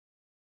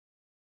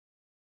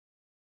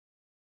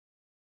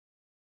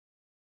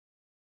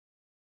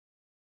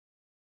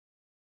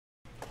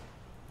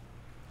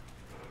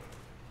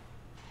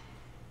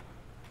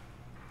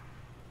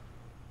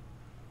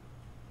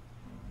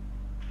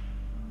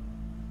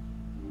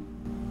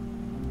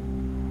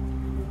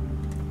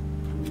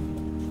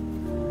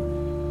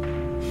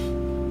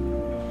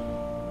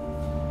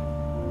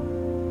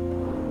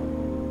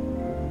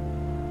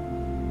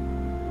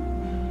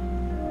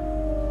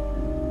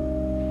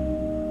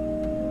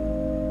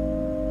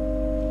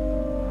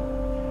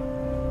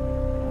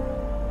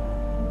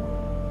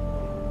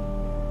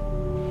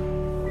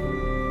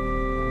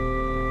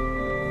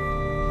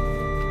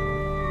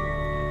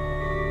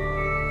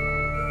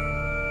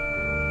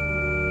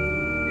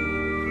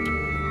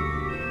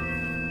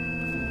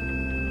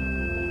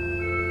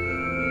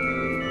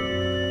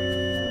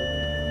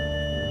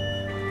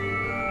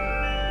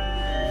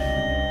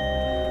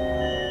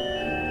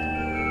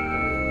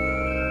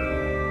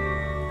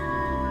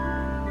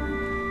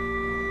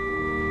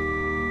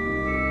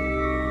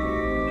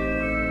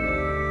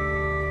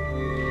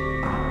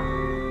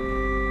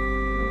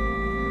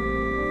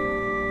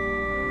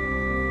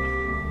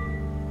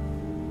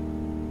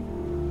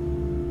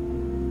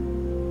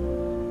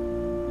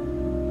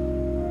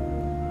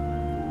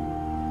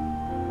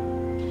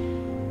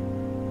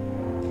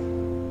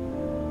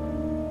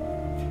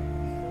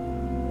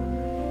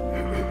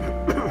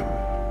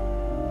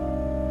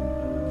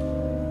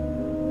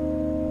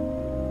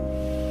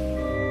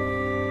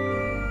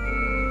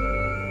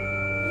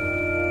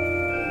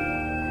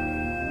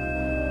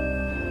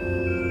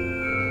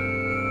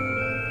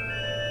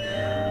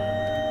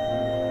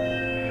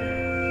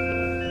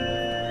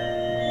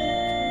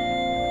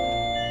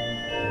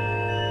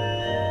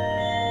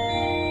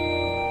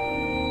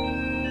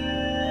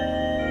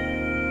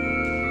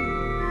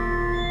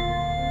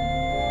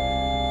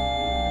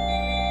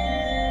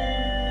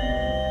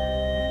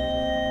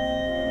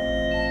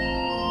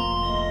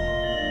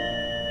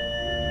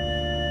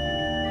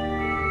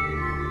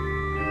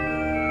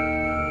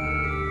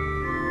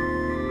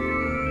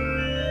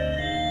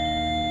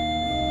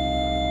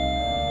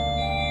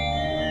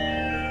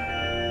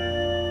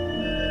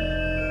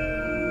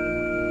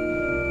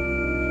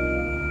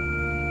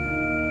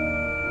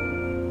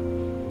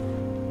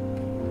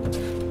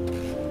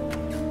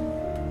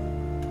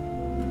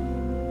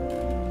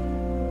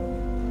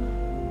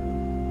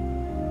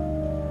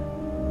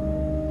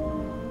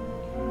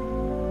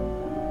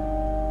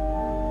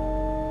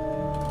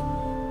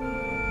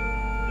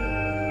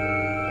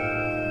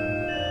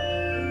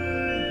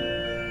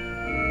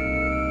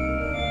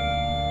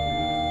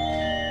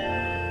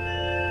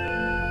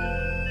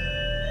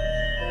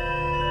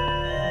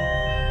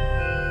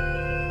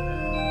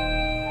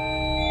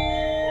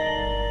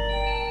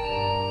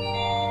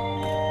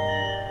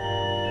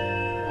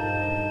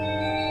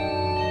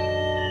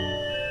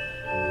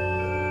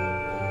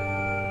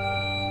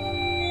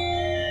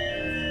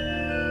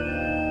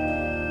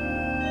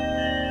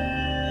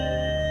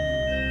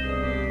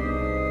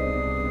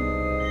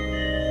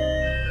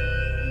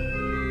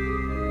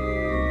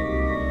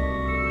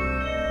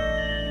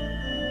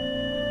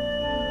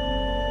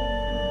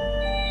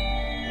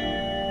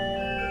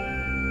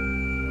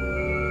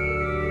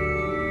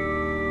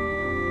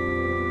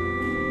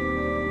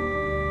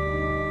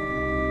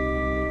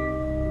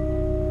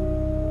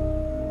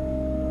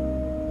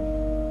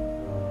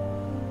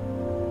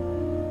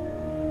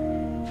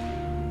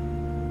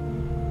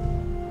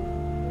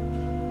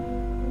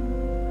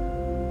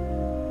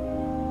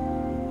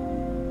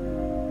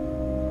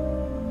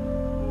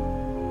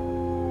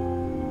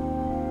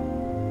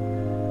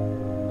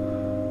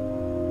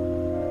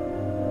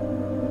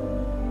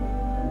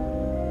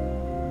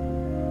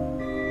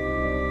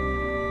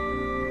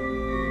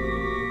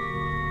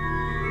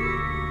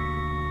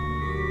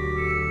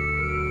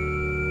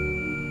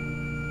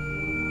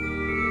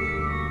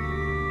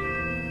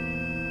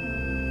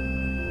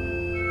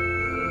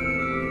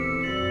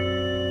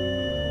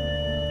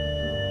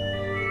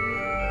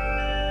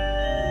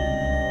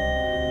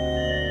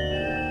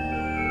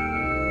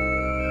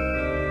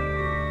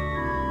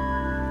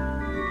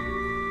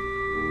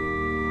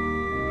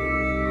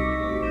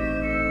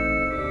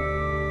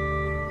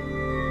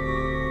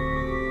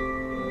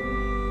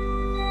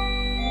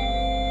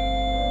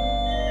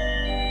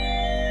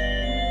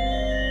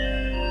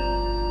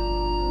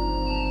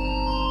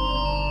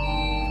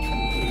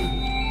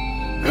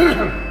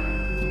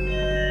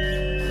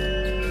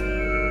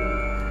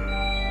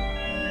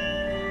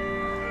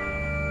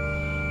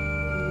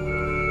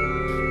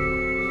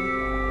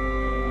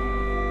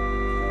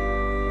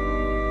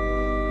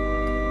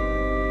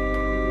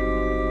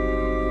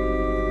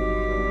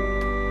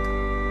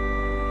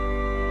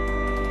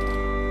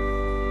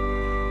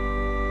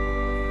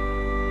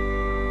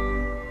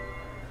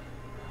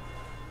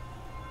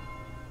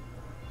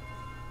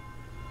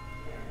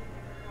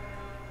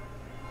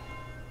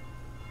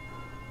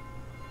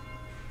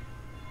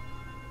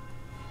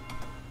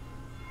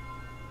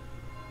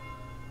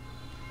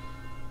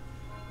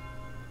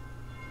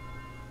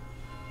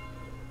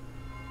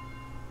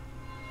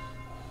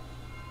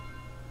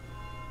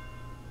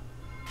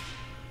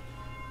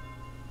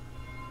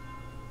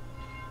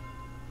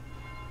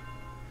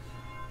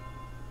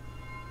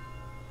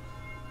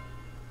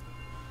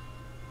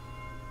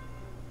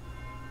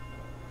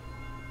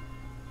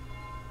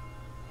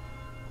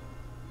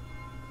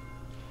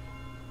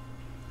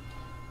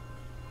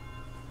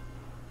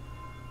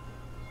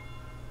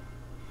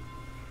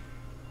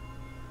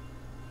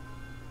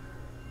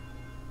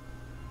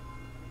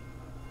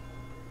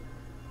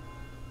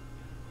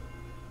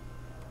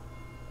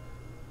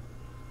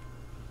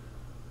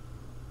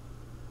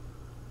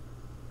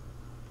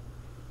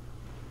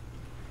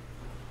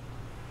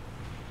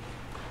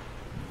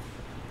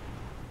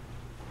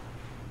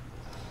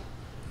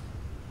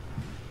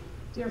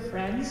Dear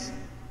friends,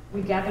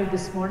 we gathered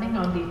this morning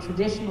on the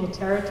traditional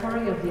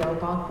territory of the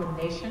Algonquin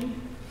Nation,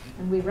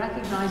 and we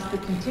recognize the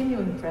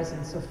continuing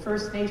presence of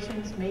First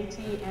Nations,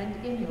 Métis, and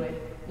Inuit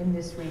in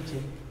this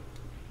region.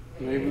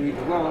 May we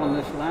dwell on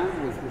this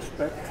land with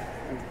respect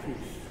and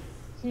peace.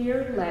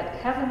 Here let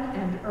heaven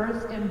and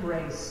earth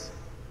embrace.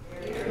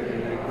 And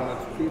may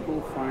God's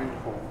people find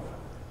home.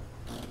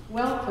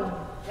 Welcome,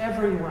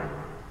 everyone.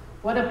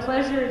 What a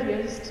pleasure it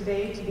is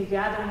today to be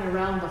gathering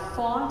around the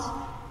font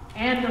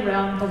and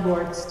around the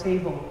Lord's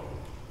table.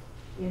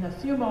 In a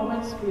few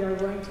moments, we are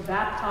going to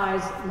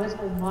baptize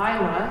little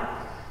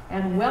Mila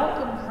and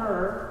welcome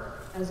her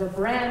as a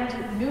brand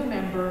new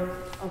member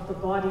of the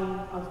body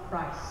of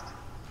Christ.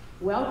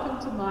 Welcome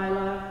to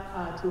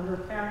Mila, to her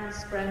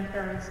parents,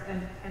 grandparents,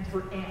 and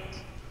her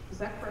aunt. Is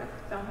that correct,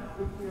 Thelma?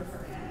 You're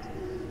her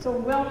aunt. So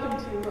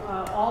welcome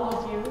to all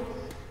of you.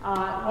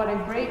 What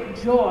a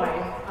great joy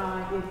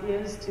it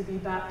is to be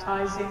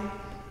baptizing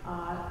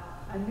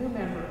a new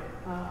member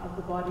of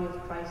the body of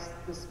Christ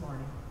this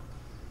morning.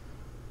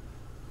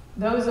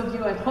 Those of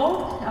you at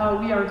home,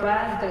 we are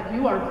glad that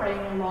you are praying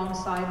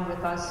alongside with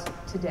us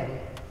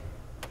today.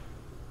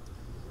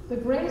 The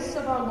grace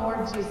of our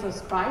Lord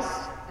Jesus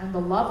Christ and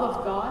the love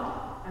of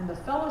God and the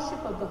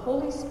fellowship of the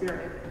Holy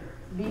Spirit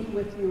be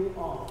with you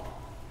all.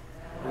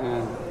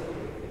 Amen.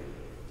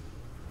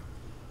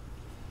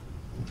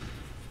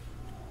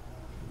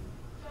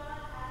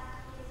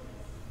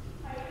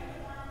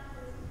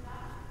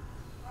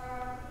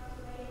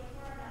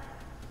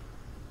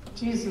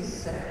 Jesus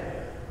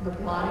said, the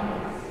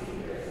blind,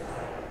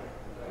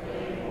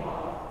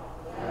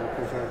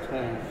 because our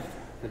cleansed,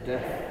 the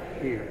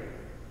deaf hear.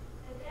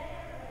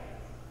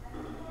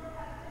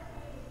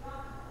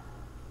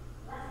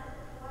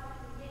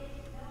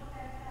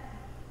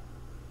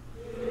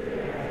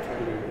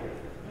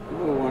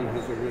 No one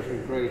has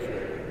arisen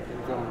greater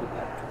than John the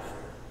Baptist,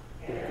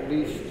 but the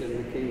least in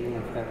the kingdom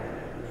of heaven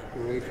is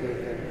greater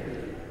than he.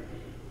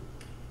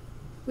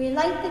 We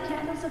light the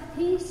candles of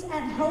peace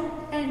and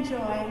hope and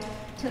joy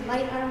to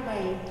light our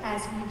way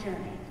as we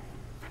journey.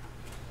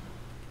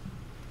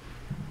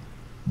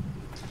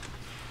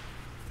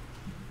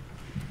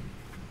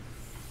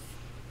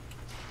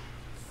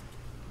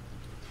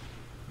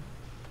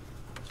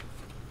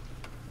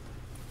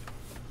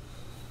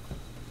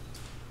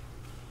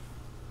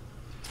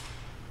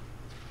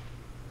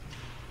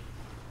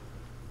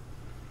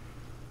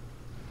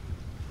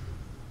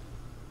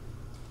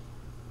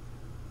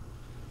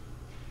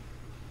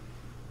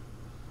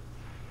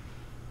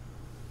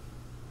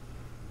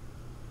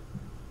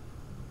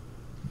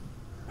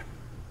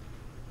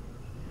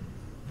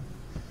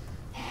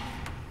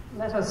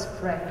 Let us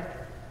pray.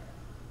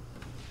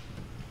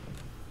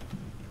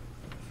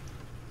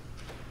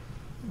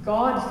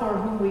 God, for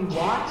whom we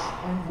watch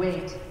and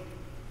wait,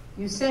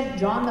 you sent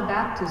John the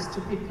Baptist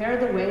to prepare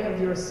the way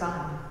of your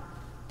Son.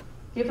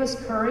 Give us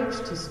courage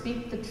to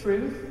speak the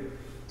truth,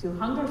 to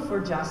hunger for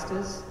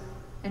justice,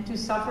 and to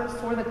suffer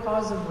for the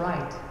cause of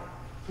right,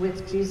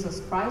 with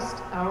Jesus Christ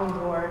our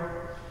Lord.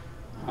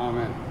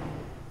 Amen.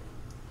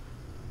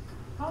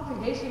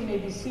 Congregation may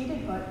be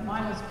seated, but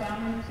Mila's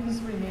family, please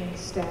remain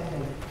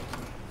standing.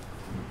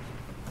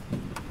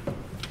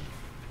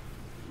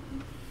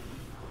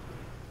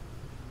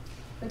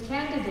 The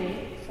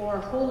candidate for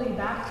holy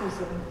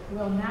baptism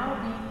will now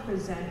be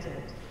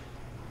presented.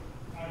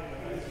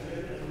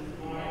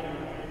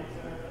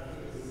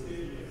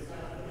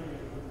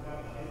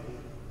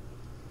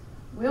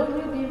 Will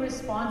you be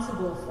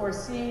responsible for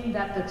seeing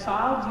that the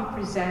child you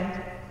present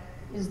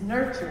is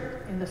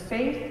nurtured in the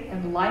faith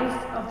and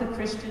life of the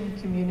Christian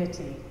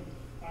community?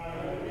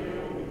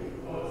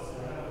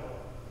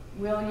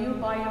 Will you,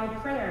 by your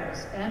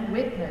prayers and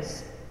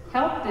witness,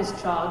 help this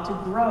child to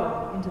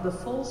grow into the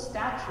full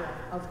stature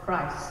of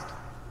Christ?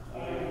 Do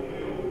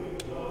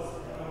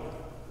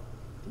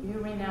you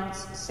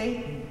renounce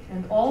Satan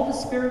and all the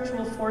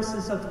spiritual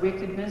forces of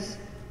wickedness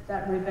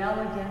that rebel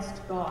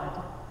against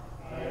God?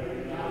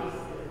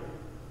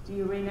 Do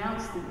you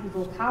renounce the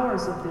evil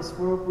powers of this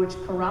world which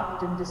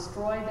corrupt and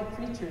destroy the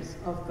creatures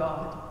of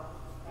God?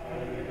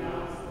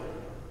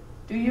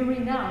 Do you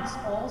renounce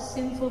all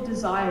sinful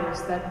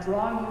desires that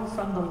draw you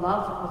from the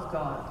love of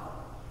God?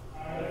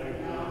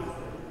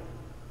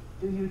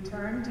 Do you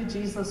turn to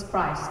Jesus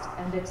Christ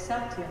and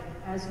accept him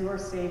as your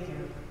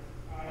Savior?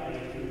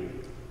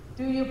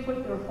 Do you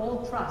put your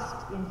whole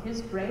trust in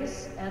his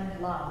grace and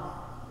love?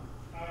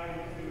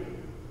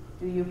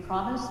 Do you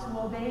promise to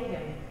obey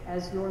him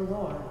as your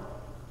Lord?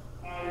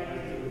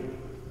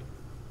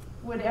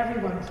 Would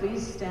everyone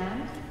please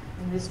stand?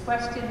 And this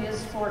question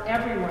is for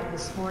everyone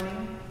this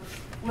morning.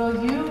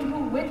 Will you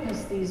who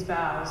witness these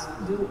vows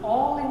do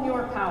all in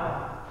your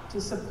power to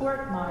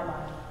support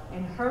Mila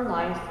in her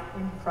life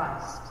in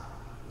Christ?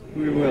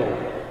 We will.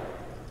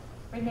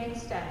 Remain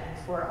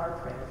standing for our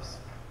prayers.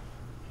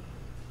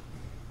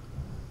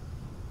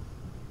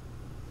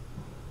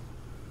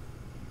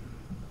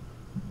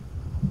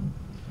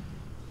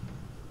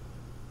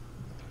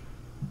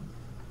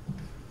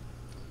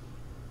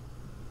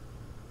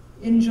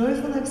 In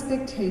joyful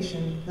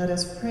expectation, let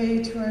us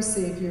pray to our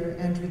Savior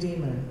and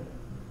Redeemer.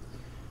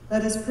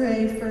 Let us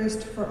pray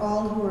first for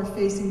all who are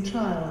facing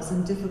trials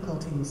and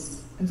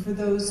difficulties, and for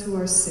those who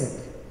are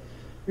sick,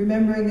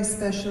 remembering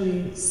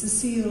especially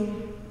Cecile,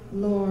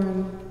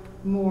 Lauren,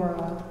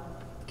 Maura,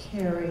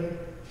 Carrie,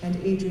 and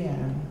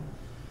Adrienne.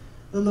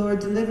 The Lord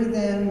deliver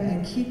them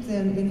and keep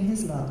them in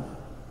his love.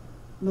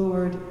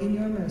 Lord, in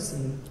your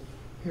mercy,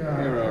 hear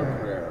our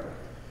prayer.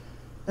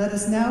 Let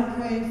us now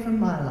pray for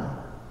Mila,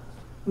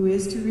 who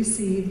is to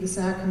receive the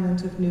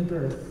sacrament of new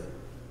birth.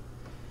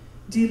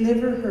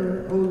 Deliver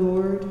her, O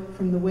Lord,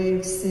 from the way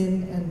of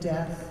sin and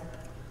death.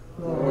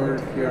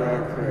 Lord, hear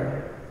our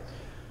prayer.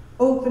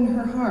 Open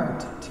her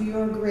heart to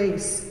your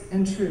grace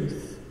and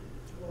truth.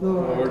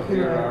 Lord,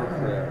 hear our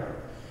prayer.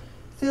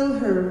 Fill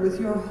her with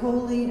your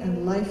holy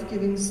and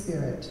life-giving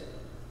Spirit.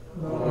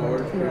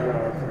 Lord, hear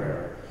our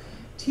prayer.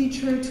 Teach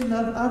her to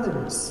love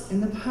others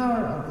in the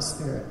power of the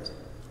Spirit.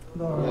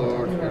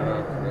 Lord, hear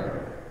our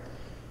prayer.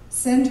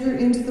 Send her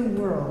into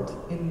the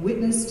world in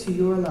witness to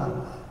your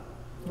love.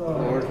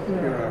 Lord,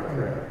 hear our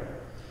prayer.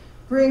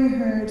 Bring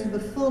her to the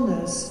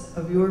fullness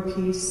of your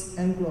peace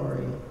and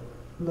glory.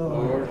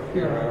 Lord,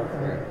 hear our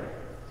prayer.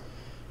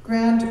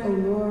 Grant, O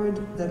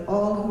Lord, that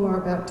all who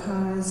are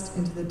baptized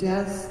into the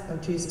death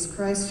of Jesus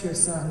Christ, your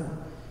Son,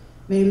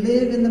 may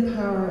live in the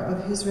power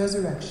of his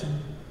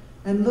resurrection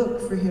and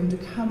look for him to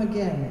come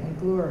again in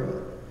glory,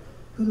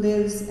 who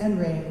lives and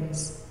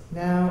reigns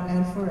now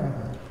and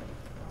forever.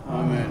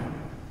 Amen.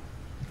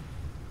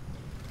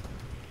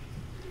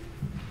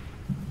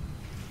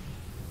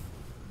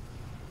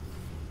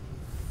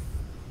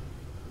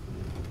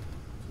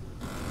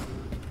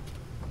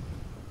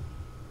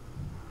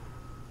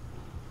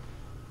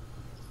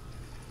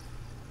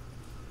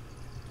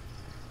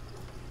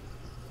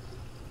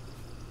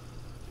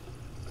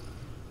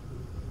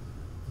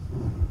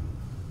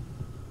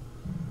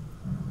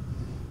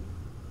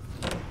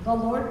 The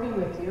Lord be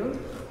with you.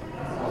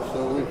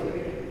 Also with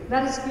you.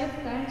 Let us give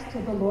thanks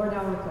to the Lord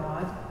our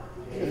God.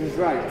 It is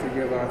right to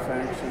give our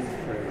thanks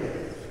and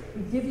praise.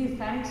 We give you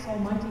thanks,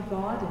 Almighty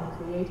God and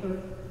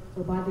Creator,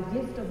 for by the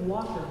gift of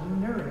water you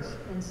nourish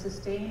and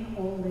sustain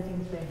all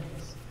living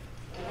things.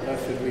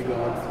 Blessed be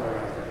God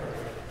forever.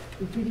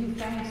 We give you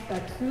thanks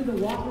that through the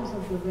waters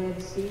of the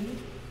Red Sea,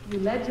 you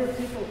led your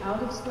people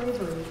out of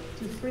slavery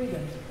to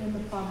freedom in the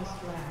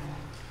promised land.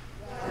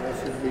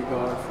 Blessed be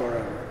God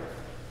forever.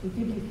 We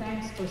give you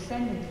thanks for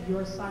sending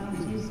your Son,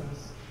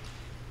 Jesus.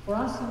 For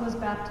us he was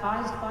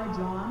baptized by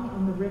John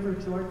in the river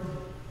Jordan.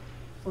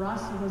 For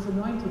us he was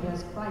anointed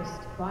as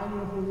Christ by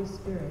your Holy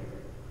Spirit.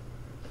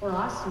 For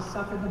us he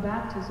suffered the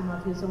baptism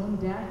of his own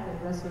death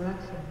and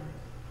resurrection,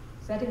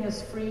 setting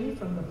us free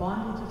from the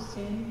bondage of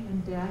sin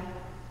and death,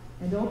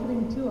 and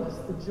opening to us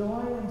the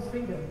joy and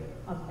freedom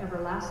of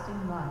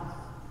everlasting life.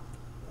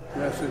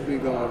 Blessed be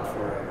God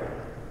forever.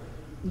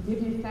 We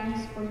give you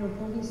thanks for your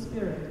Holy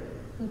Spirit,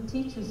 who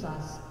teaches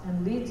us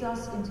and leads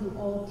us into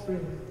all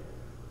truth,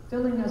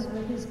 filling us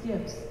with his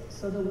gifts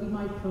so that we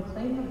might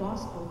proclaim the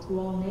gospel to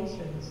all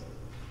nations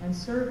and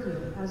serve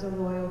you as a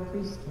royal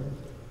priesthood.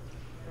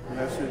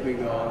 Blessed be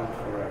God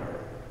forever.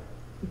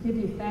 We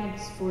give you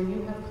thanks for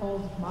you have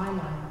called my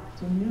life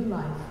to new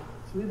life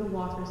through the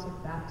waters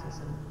of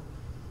baptism.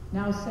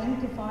 Now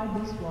sanctify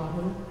this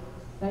water,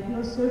 that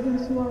your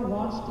servants who are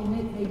washed in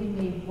it may be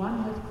made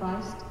one with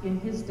Christ in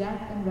his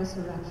death and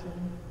resurrection,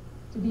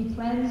 to be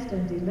cleansed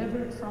and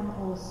delivered from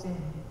all sin.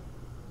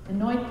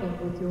 Anoint them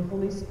with your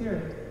Holy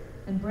Spirit,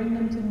 and bring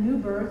them to new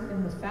birth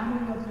in the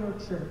family of your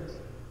church,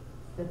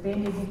 that they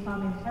may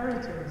become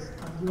inheritors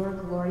of your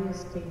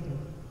glorious kingdom.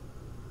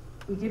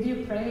 We give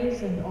you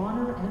praise and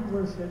honor and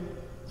worship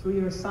through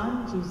your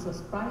Son,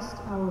 Jesus Christ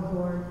our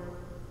Lord,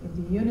 in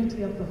the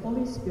unity of the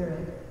Holy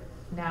Spirit,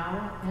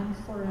 now and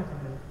forever.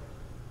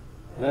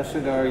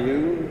 Blessed are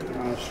you,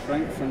 our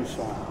strength and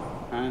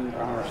song, and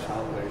our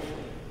salvation.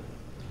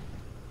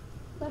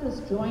 Let us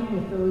join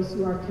with those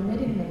who are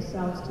committing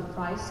themselves to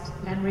Christ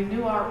and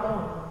renew our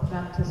own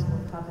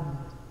baptismal covenant.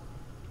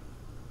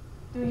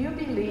 Do you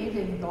believe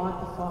in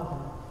God the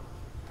Father?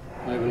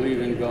 I believe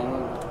in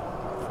God,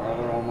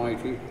 Father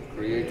Almighty,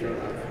 creator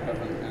of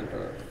heaven and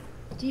earth.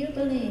 Do you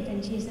believe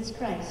in Jesus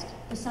Christ,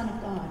 the Son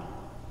of God?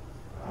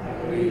 I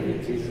believe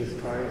in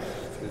Jesus Christ,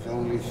 his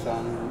only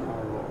Son,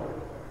 our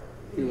Lord.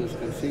 He was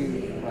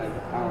conceived by the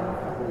power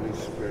of the Holy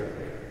Spirit,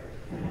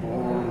 and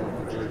born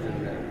of the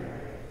Virgin Mary.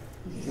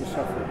 He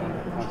suffered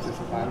under Pontius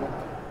Pilate,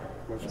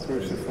 was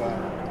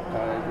crucified,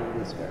 died, and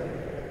was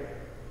buried.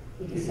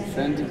 He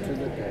descended to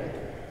the dead.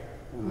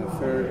 On the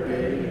third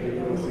day he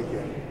rose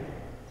again.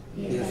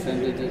 He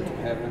ascended into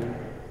heaven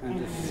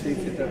and is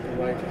seated at the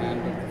right hand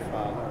of the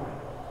Father.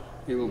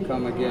 He will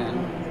come again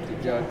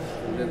to judge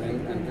the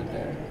living and the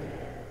dead.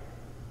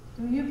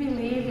 Do you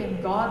believe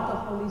in God the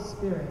Holy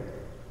Spirit?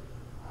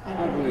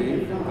 I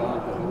believe in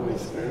God the Holy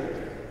Spirit,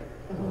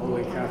 the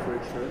Holy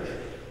Catholic Church,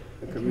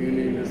 the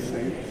communion of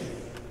saints,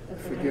 the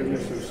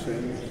forgiveness of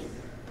sins,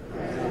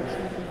 and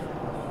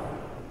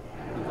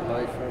the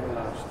life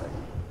everlasting.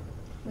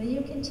 Will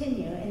you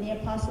continue in the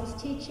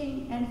apostles'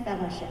 teaching and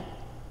fellowship,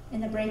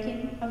 in the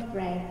breaking of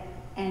bread,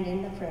 and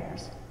in the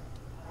prayers?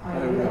 I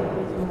will,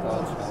 with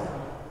God's help.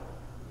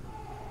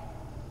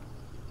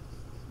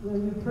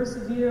 Will you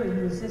persevere in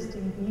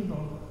resisting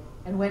evil,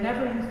 and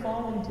whenever you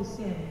fall into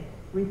sin,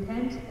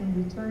 repent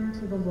and return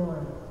to the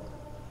Lord?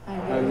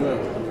 I will,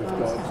 with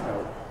God's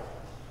help.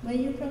 Will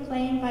you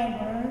proclaim by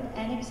word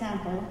and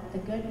example the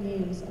good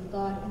news of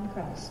God in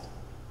Christ?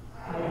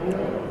 I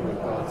will, with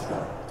God's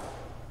help.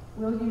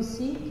 Will you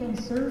seek and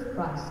serve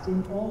Christ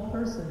in all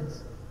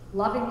persons,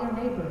 loving your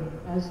neighbor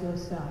as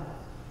yourself?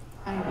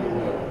 I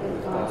will,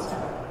 with God's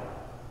help.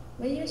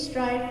 Will you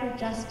strive for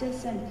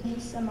justice and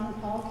peace among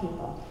all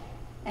people,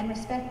 and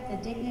respect the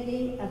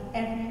dignity of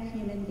every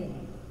human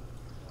being?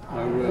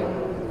 I will,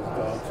 with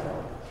God's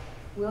help.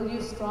 Will you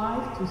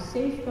strive to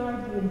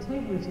safeguard the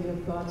integrity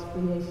of God's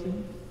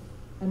creation,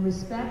 and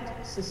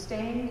respect,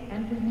 sustain,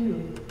 and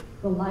renew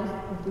the life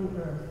of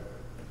the earth?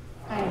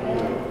 I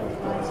will, with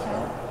God's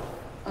help.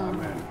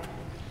 Amen.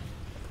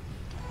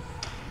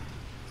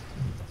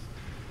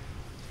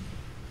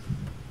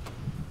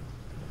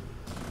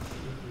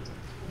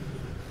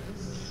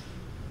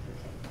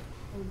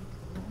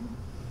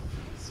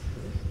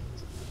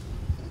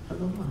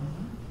 Hello, Maya.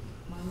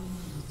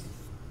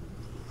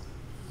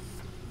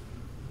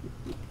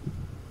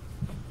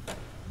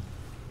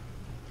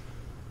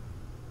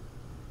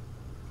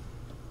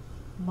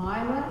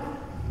 Mila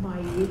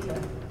Maita,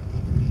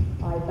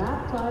 I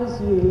baptize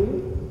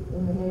you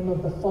in the name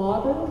of the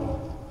Father,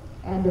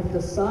 and of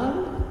the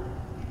Son,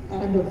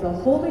 and of the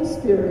Holy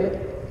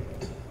Spirit.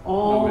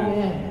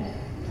 Amen.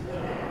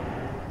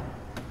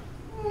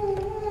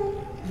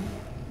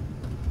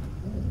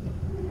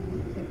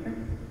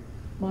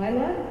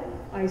 Mila,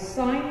 I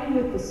sign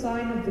you with the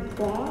sign of the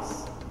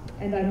cross,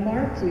 and I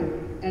mark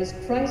you as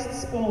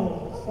Christ's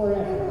own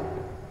forever.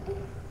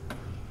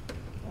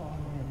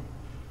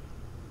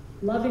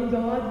 Loving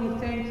God, we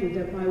thank you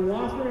that by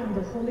water and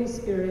the Holy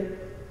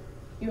Spirit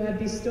You have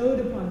bestowed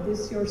upon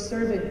this your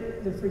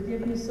servant the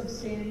forgiveness of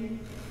sin,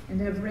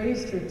 and have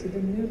raised her to the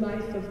new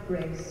life of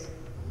grace.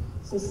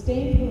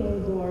 Sustain her, O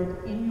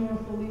Lord, in your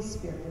Holy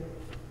Spirit.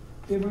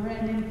 Give her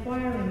an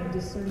inquiring and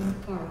discerning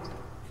heart,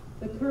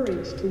 the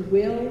courage to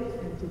will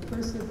and to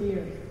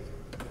persevere,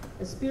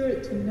 a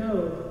spirit to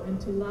know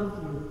and to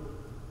love you,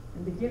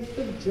 and the gift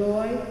of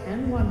joy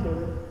and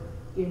wonder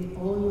in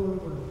all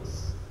your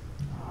works.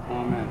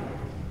 Amen.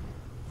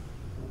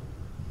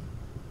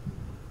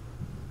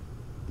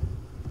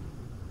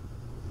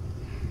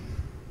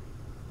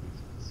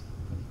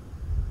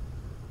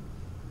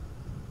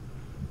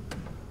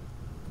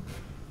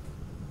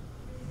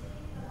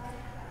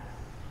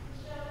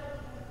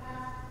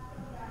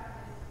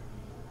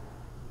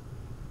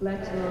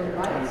 Let your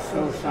light And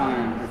so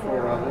shine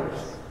before others,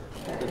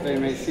 that they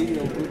may see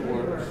your good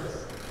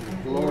works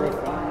and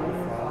glorify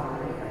your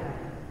Father in heaven.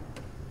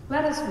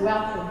 Let us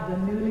welcome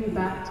the newly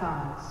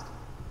baptized.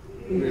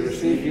 We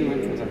receive you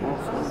into the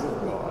household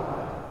of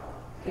God,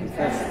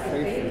 confess the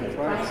faith of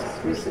Christ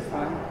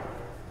crucified,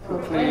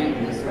 proclaim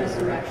his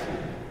resurrection,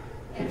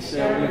 and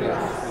share with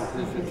us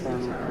in his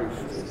eternal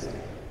priesthood.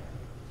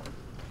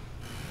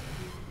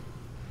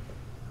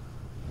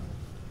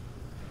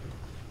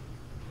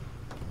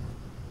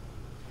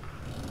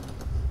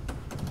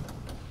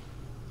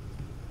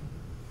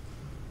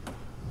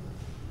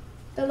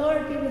 The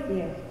Lord be with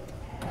you.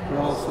 And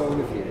also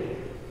with you.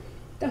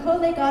 The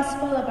Holy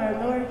Gospel of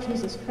our Lord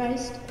Jesus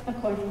Christ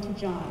according to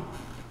John.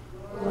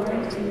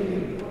 Glory to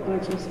you,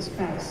 Lord Jesus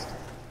Christ.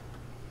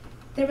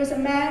 There was a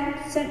man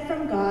sent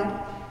from God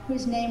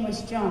whose name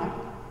was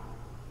John.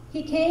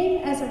 He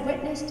came as a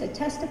witness to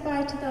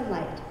testify to the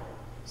light,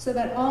 so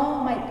that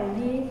all might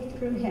believe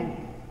through him.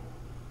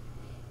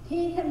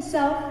 He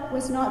himself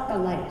was not the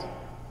light,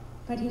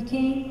 but he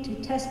came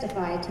to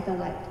testify to the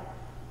light.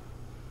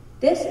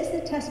 This is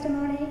the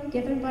testimony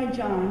given by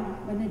John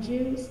when the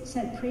Jews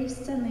sent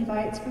priests and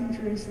Levites from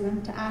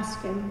Jerusalem to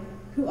ask him,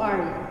 "Who are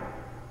you?"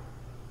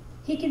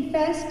 He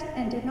confessed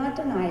and did not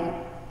deny it,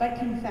 but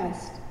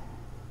confessed,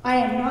 "I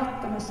am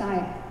not the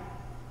Messiah."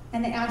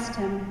 And they asked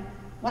him,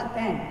 "What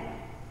then?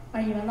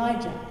 Are you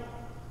Elijah?"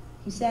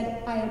 He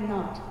said, "I am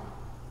not."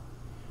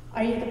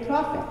 "Are you the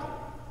prophet?"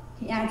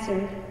 He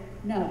answered,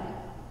 "No."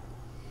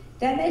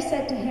 Then they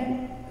said to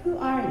him, "Who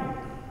are you?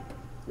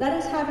 Let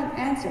us have an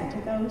answer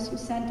to those who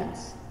sent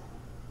us.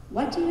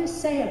 What do you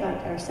say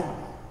about yourself?"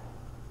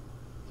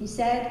 He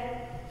said,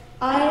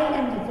 "I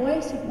am the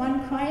voice of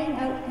one crying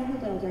out in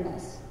the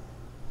wilderness,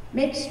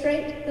 'Make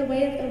straight the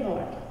way of the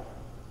Lord,'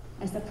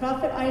 as the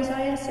prophet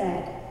Isaiah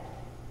said."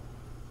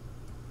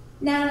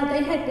 Now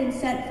they had been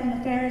sent from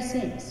the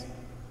Pharisees.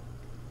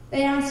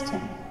 They asked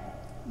him,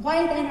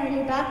 "Why then are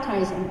you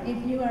baptizing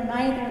if you are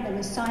neither the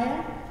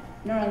Messiah,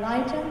 nor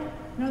Elijah,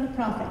 nor the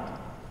prophet?"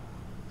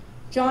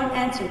 John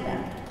answered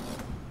them,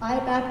 "I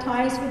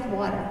baptize with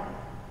water.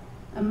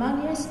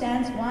 Among you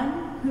stands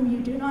one whom you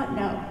do not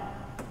know,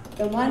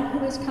 the one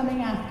who is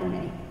coming after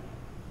me.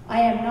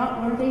 I am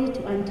not worthy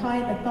to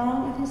untie the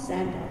thong of his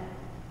sandal."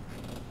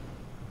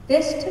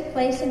 This took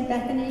place in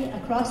Bethany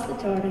across the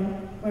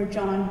Jordan, where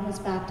John was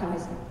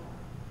baptizing.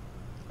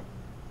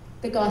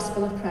 The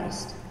Gospel of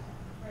Christ.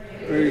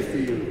 Praise to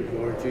you,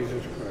 Lord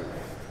Jesus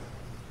Christ.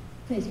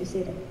 Please be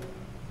seated.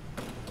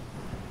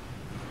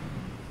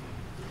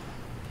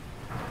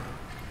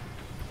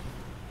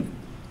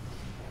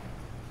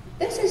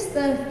 This is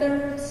the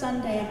third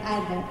Sunday of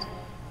Advent,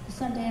 the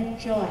Sunday of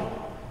joy.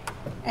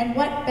 And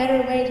what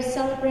better way to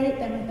celebrate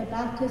than with the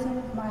baptism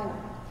of Mila?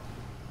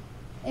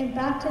 In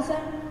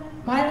baptism,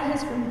 Mila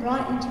has been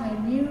brought into a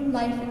new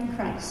life in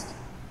Christ.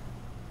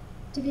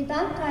 To be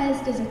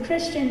baptized as a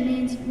Christian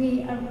means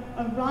we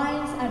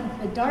arise out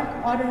of the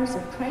dark waters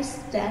of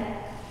Christ's death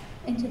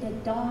into the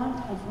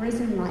dawn of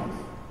risen life.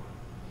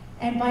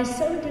 And by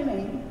so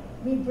doing,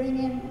 we bring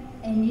in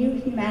a new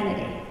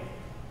humanity.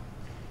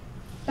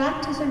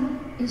 Baptism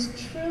is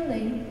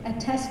truly a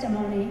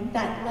testimony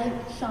that light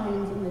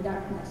shines in the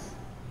darkness.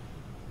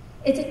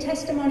 It's a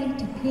testimony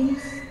to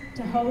peace,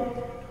 to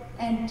hope,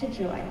 and to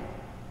joy.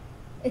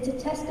 It's a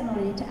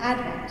testimony to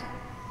Advent.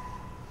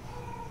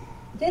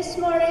 This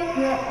morning,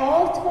 we are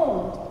all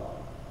told,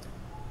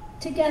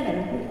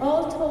 together, we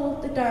all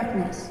told the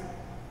darkness,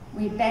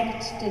 we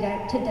begged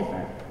to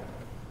differ.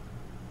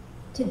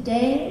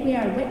 Today, we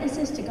are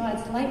witnesses to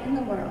God's light in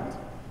the world.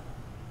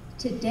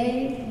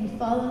 Today, we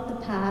followed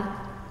the path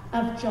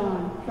of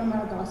John from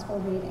our gospel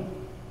reading.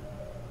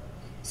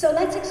 So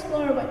let's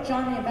explore what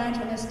John the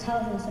Evangelist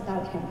tells us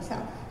about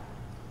himself.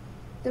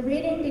 The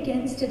reading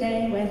begins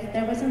today with,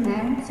 "There was a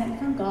man sent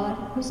from God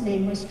whose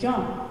name was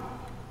John.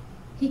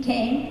 He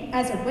came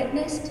as a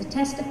witness to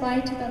testify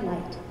to the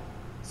light,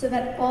 so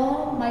that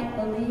all might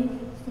believe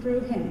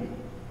through him.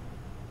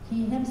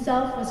 He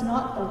himself was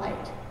not the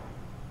light,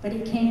 but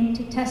he came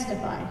to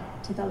testify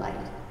to the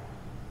light."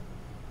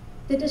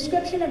 The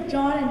description of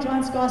John in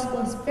John's Gospel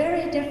is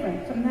very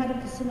different from that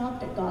of the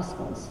Synoptic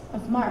Gospels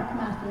of Mark,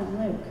 Matthew, and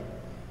Luke,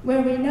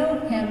 where we know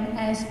him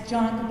as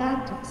John the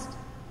Baptist,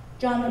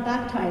 John the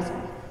Baptizer,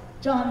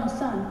 John the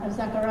son of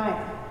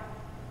Zechariah.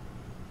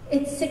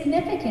 It's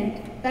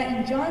significant that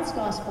in John's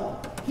Gospel,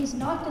 he's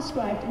not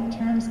described in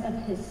terms of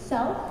his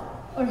self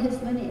or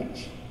his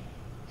lineage.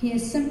 He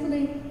is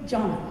simply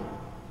John.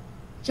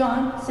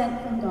 John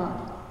sent from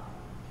God.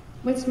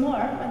 What's more,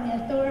 when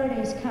the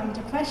authorities come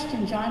to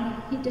question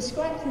John, he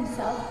describes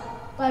himself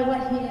by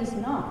what he is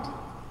not.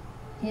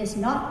 He is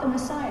not the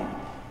Messiah.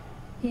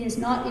 He is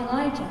not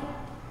Elijah.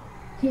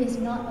 He is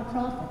not a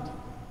prophet.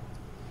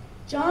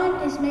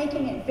 John is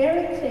making it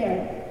very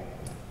clear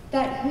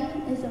that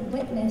he is a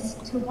witness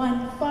to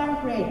one far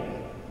greater,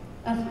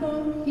 of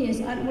whom he is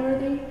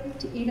unworthy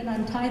to even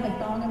untie the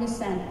thong of his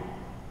sandal.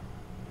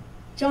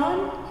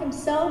 John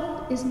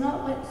himself is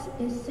not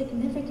what is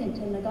significant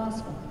in the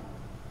gospel.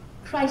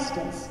 Christ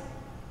is.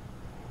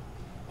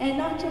 And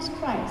not just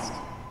Christ,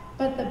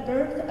 but the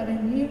birth of a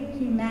new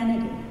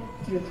humanity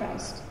through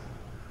Christ.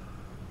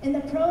 In the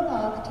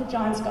prologue to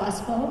John's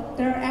Gospel,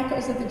 there are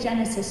echoes of the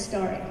Genesis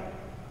story.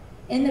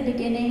 In the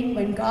beginning,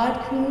 when God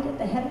created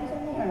the heavens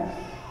and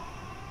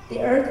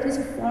the earth was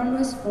a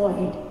formless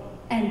void,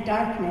 and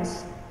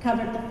darkness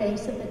covered the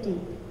face of the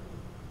deep,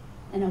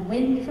 and a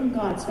wind from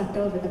God swept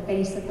over the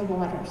face of the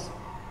waters.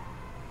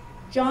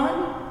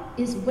 John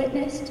is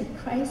witness to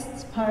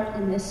Christ's part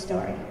in this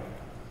story,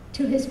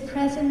 to his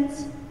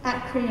presence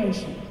at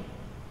creation.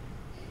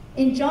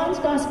 In John's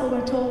Gospel,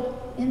 we're told,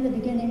 in the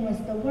beginning was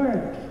the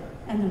Word,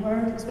 and the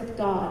Word was with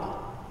God,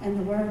 and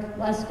the Word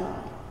was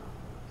God.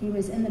 He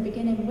was in the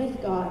beginning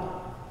with God.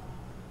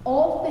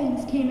 All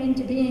things came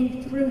into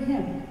being through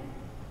him,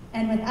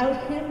 and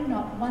without him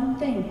not one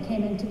thing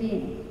came into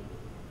being.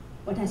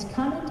 What has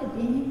come into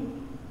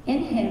being in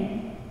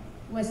him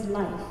was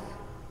life,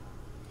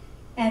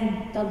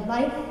 and the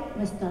life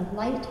was the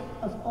light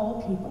of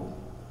all people.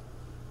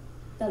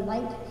 The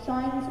light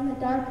shines in the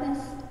darkness,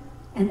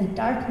 and the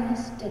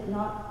darkness did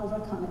not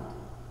overcome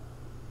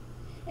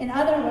it. In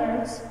other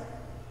words,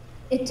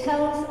 it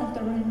tells of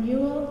the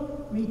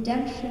renewal,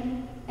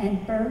 redemption,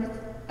 and birth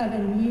of a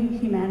new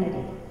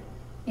humanity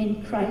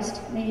in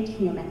Christ made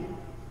human.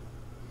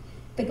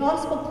 The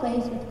gospel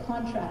plays with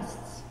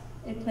contrasts.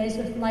 It plays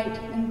with light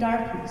and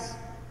darkness,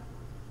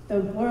 the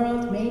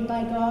world made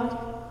by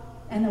God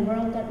and the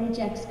world that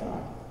rejects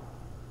God.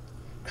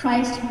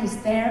 Christ who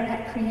is there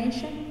at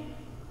creation,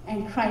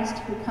 and Christ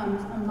who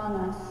comes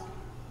among us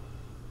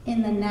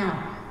in the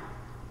now,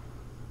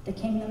 the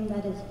kingdom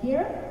that is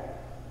here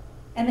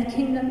and the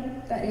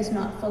kingdom that is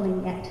not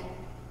fully yet.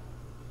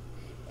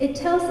 It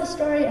tells the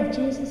story of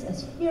Jesus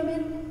as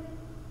human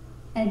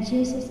and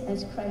Jesus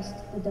as Christ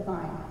the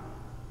divine.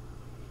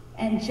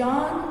 And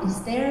John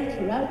is there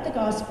throughout the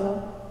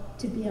gospel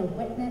to be a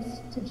witness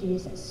to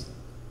Jesus.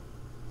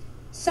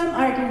 Some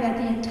argue that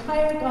the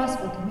entire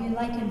gospel can be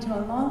likened to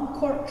a long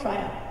court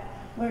trial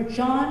where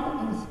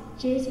John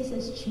is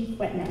Jesus' chief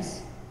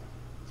witness.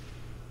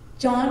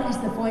 John is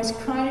the voice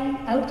crying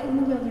out in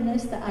the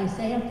wilderness that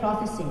Isaiah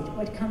prophesied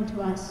would come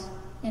to us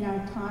in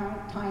our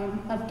time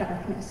of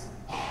darkness.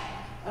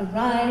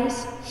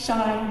 Arise,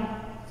 shine,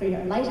 for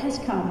your light has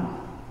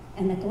come,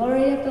 and the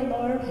glory of the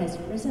Lord has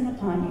risen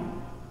upon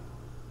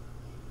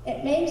you.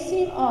 It may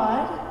seem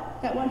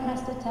odd that one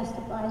has to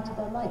testify to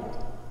the light.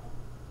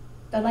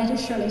 The light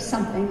is surely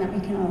something that we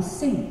can all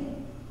see.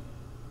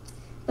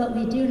 But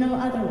we do know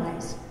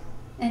otherwise.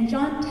 And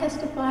John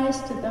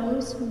testifies to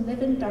those who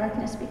live in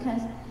darkness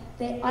because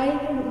they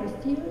either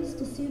refuse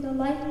to see the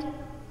light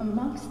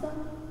amongst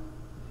them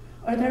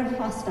or they're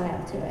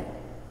hostile to it.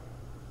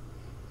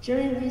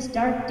 During these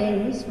dark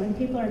days, when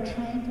people are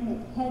trying to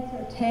make heads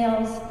or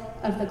tails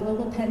of the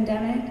global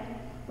pandemic,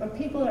 where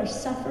people are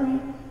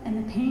suffering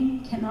and the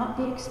pain cannot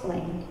be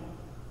explained,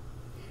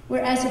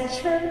 where as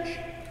a church,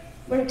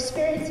 we're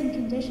experiencing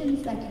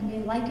conditions that can be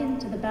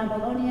likened to the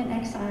Babylonian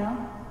exile,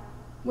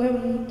 where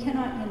we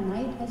cannot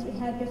unite as we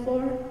had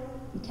before,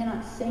 we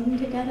cannot sing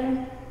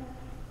together,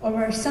 or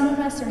where some of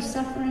us are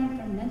suffering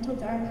from mental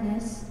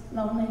darkness,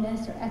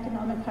 loneliness, or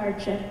economic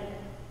hardship,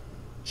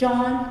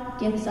 John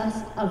gives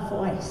us a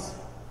voice.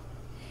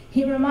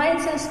 He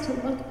reminds us to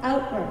look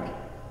outward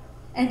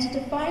and to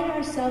define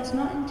ourselves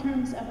not in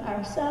terms of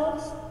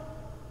ourselves,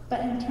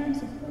 but in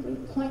terms of who we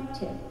point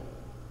to,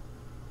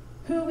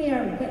 who we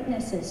are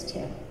witnesses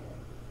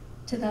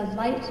to the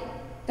light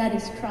that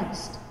is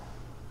Christ.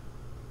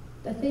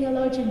 The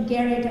theologian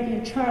Gary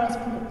W. Charles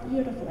put it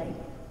beautifully.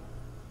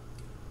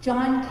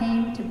 John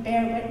came to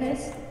bear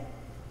witness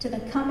to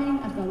the coming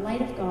of the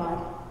light of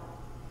God,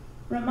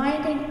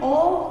 reminding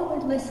all who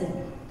would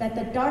listen that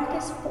the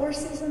darkest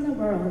forces in the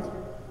world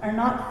are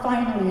not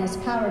finally as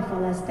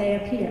powerful as they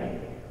appear.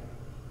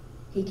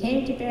 He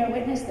came to bear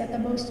witness that the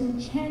most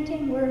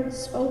enchanting words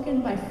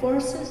spoken by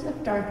forces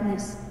of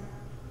darkness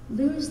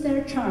lose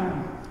their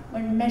charm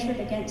when measured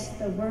against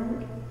the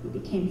Word who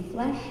became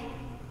flesh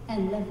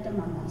and lived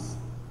among us.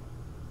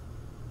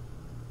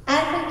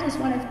 Advent is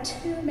one of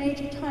two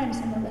major times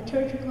in the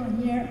liturgical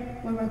year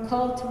where we're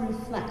called to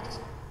reflect.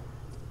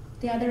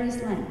 The other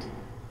is Lent.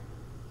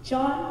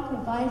 John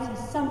provides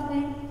us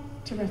something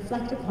to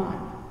reflect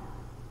upon.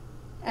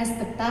 As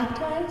the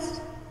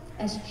baptized,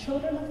 as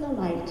children of the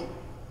light,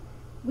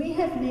 we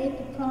have made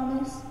the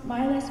promise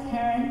Mila's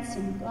parents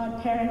and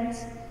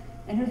godparents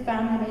and her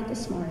family made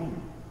this morning,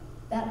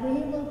 that we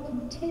will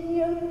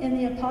continue in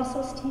the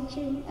apostles'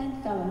 teaching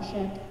and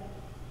fellowship,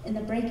 in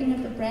the breaking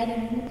of the bread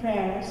and in the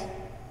prayers,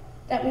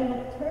 that we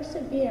will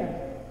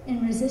persevere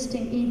in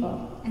resisting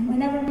evil, and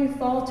whenever we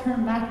fall,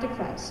 turn back to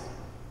Christ,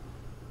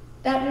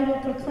 that we will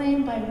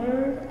proclaim by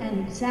word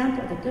and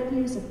example the good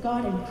news of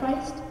God in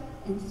Christ,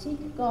 and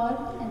seek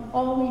God in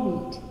all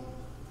we meet,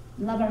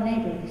 and love our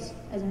neighbors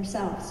as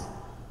ourselves,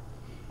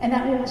 and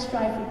that we will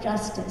strive for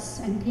justice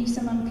and peace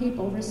among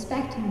people,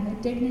 respecting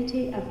the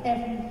dignity of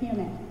every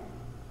human,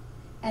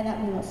 and that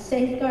we will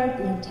safeguard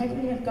the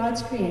integrity of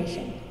God's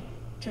creation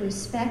to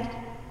respect,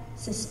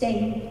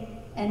 sustain,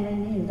 and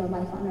renew the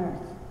life on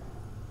earth.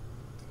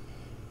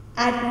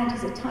 Advent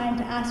is a time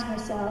to ask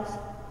ourselves,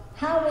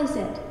 how is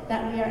it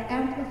that we are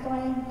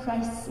amplifying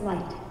Christ's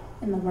light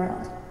in the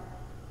world?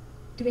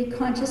 Do we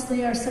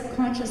consciously or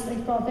subconsciously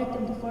fall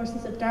victim to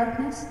forces of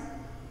darkness?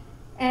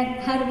 And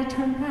how do we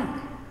turn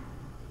back?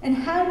 And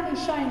how do we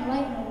shine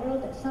light in a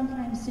world that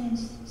sometimes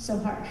seems so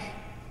harsh?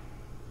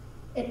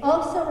 It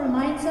also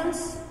reminds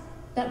us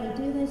that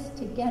we do this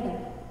together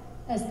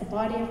as the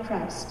body of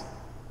Christ,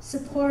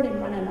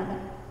 supporting one another.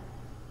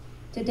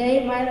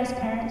 Today, Mila's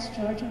parents,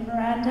 George and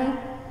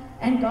Miranda,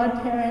 and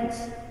godparents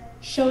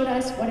showed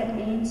us what it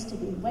means to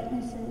be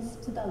witnesses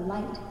to the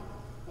light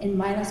in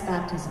Mila's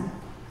baptism.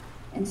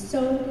 And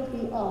so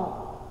did we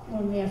all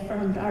when we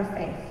affirmed our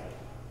faith.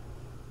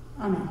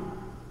 Amen.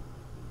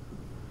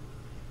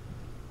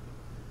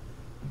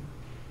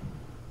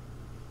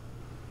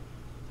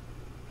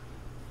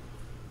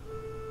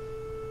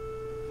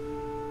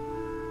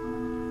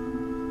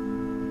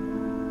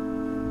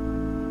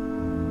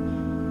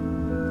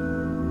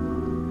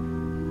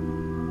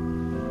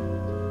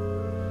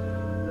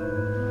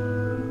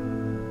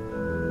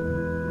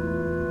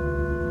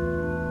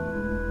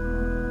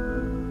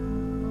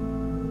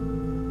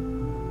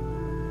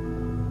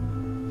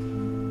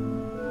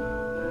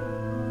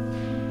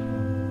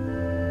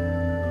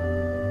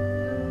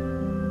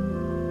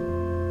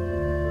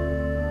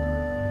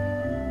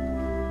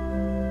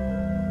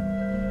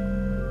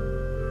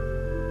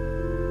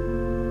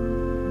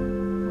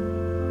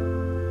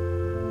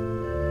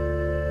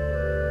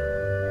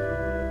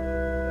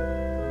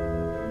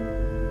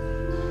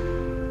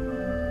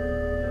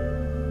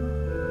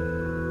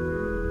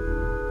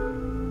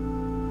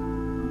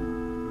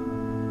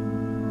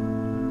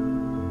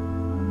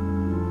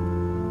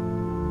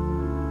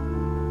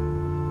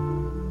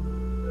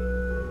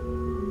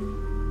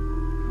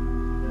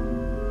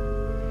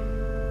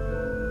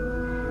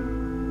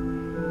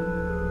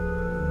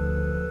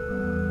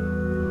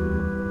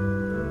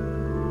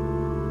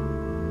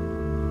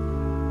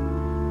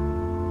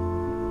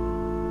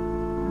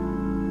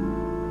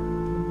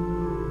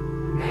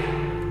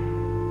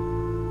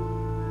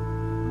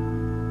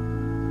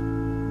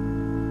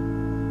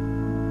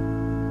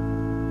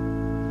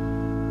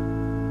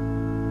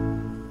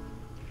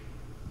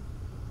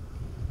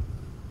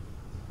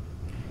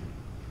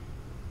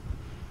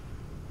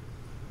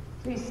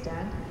 Please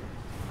stand.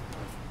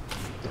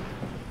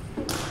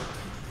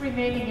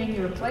 Remaining in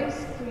your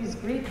place, please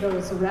greet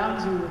those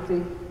around you with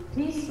the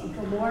peace of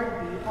the Lord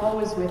be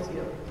always with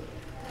you.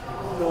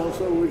 And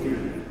also with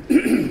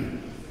you.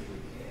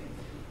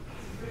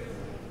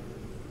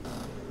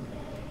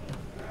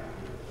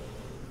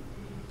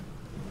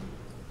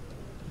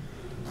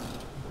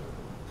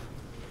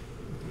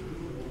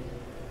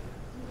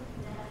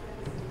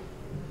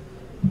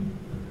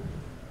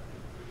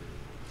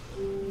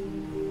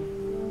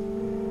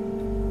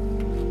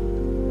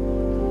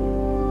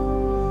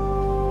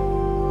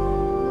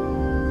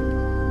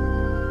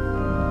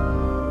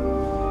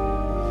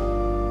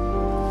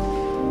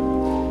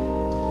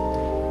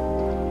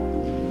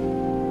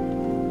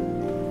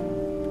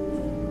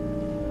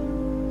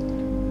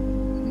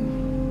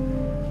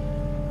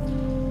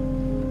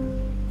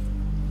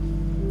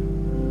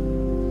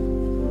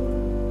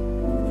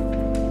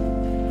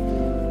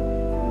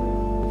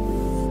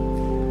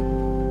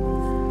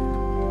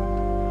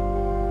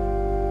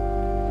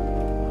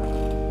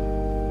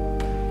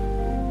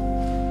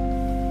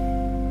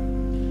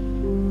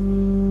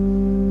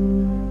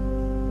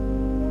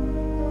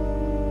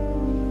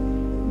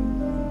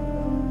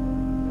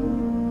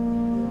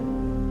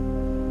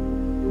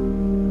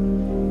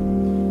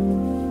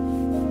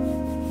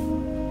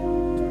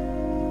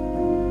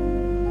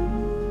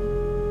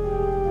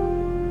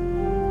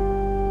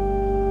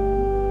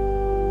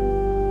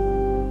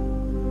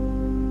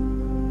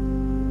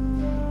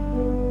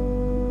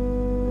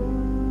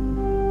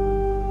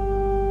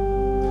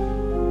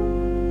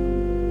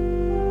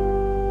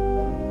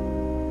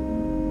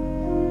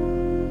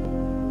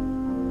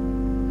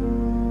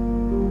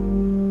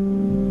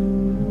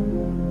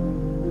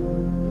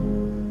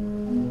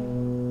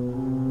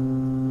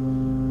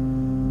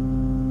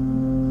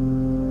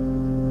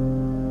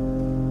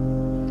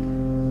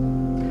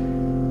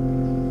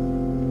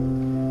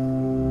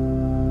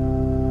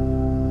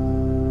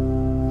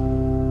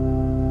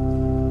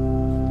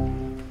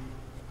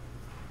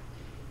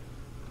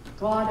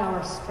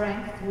 our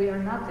strength, we are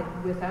nothing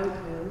without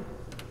you.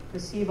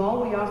 Receive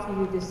all we offer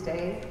you this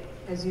day,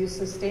 as you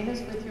sustain us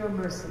with your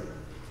mercy.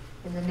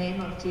 In the name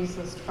of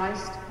Jesus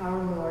Christ,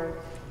 our Lord.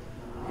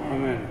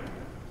 Amen.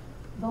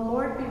 The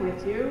Lord be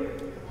with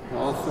you.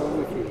 Also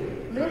with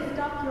you. Lift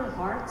up your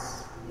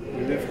hearts.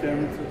 We lift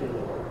them to the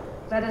Lord.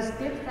 Let us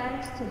give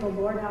thanks to the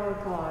Lord our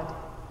God.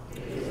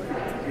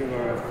 Give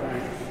our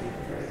thanks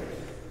and praise.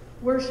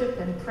 Worship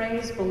and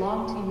praise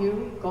belong to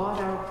you,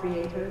 God our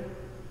Creator,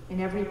 in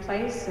every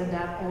place and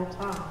at all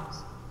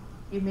times.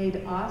 You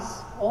made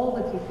us, all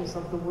the peoples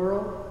of the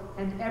world,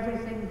 and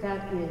everything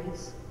that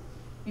is.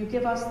 You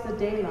give us the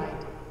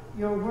daylight.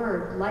 Your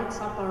word lights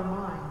up our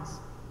minds.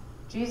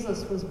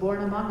 Jesus was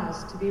born among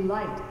us to be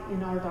light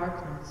in our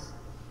darkness.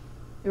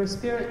 Your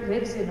Spirit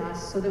lives in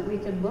us so that we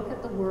can look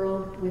at the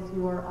world with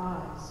your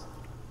eyes.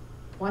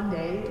 One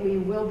day we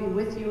will be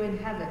with you in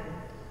heaven,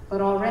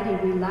 but already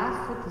we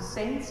laugh with the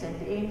saints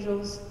and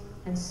angels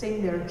and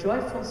sing their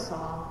joyful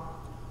song.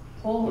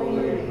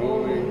 Holy,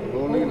 holy,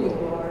 holy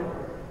Lord,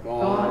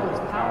 God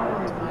of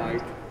power and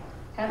might,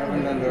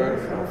 heaven and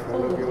earth are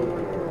full of your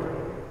glory.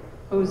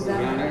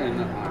 Hosanna in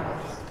the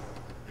highest.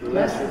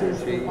 Blessed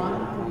is the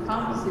one who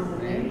comes in the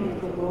name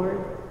of the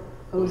Lord.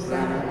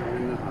 Hosanna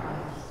in the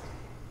highest.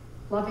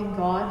 Loving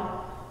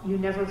God, you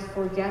never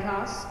forget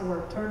us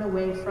or turn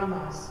away from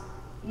us,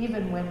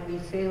 even when we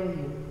fail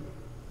you.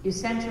 You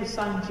sent your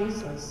Son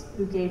Jesus,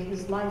 who gave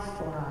his life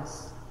for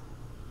us.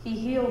 He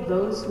healed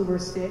those who were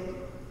sick,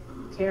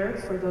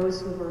 cared for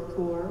those who were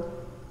poor,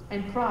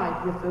 and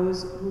cried with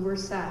those who were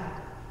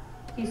sad.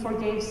 He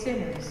forgave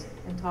sinners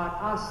and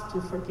taught us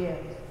to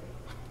forgive.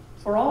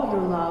 For all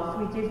your love,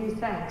 we give you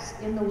thanks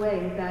in the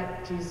way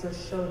that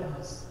Jesus showed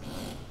us.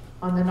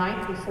 On the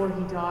night before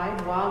he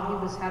died, while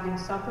he was having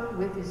supper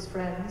with his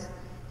friends,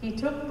 he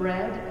took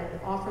bread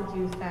and offered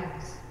you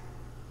thanks.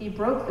 He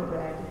broke the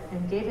bread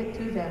and gave it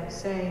to them,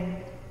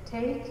 saying,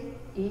 "Take,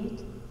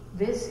 eat,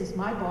 this is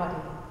my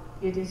body.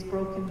 It is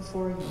broken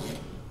for you."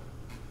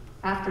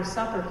 After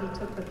supper, he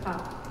took the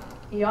cup.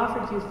 He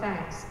offered you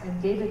thanks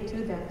and gave it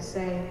to them,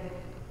 saying,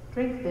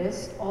 "Drink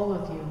this, all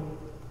of you.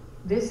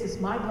 This is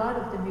my blood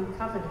of the new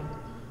covenant.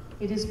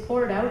 It is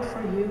poured out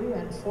for you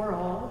and for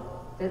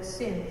all, that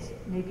sins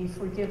may be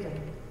forgiven.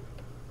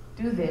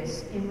 Do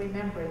this in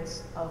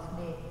remembrance of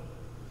me."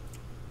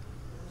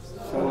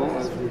 So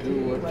as we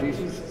do what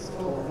Jesus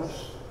told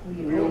us,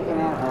 we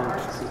open our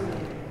hearts to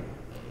him.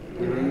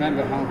 We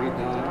remember how he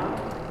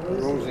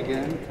died, rose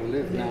again to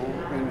live now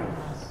in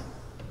us.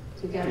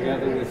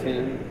 Together with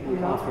him,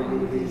 we offer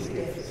you these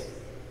gifts,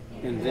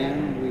 and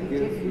then we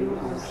give you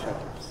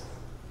ourselves.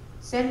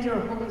 Send your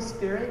Holy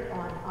Spirit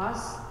on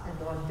us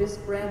and on this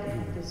bread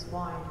and this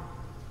wine,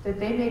 that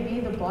they may be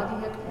the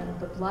body and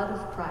the blood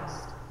of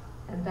Christ,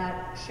 and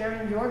that,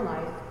 sharing your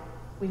life,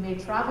 we may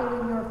travel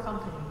in your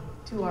company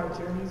to our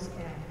journey's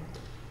end.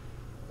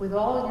 With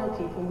all your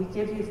people, we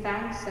give you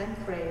thanks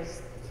and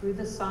praise through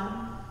the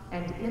Son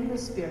and in the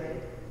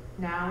Spirit,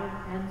 now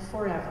and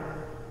forever.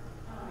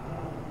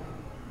 Amen.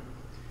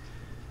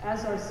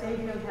 As our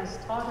Savior has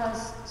taught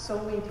us, so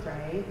we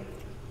pray.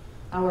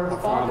 Our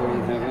Father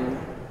in heaven,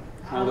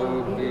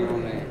 hallowed be your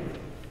name.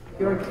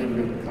 Your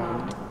kingdom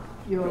come,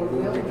 your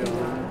will be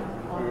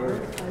done, on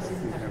earth as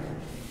in heaven.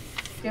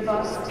 Give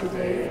us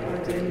today our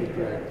daily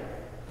bread.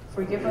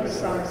 Forgive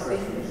us our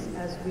sins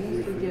as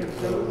we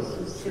forgive those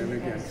who sin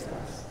against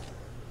us.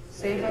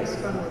 Save us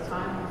from the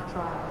time of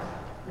trial,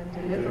 and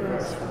deliver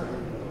us from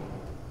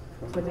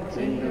evil. For the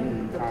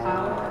kingdom, the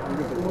power, and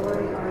the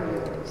glory are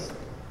yours,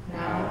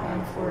 now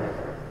and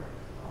forever.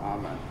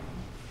 Amen.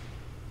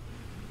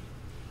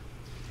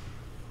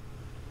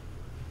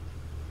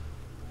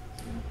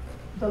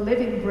 The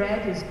living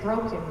bread is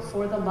broken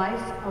for the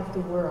life of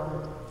the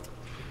world.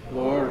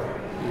 Lord,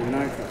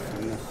 unite us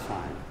in this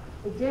time.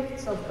 The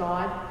gifts of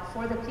God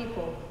for the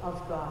people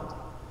of God.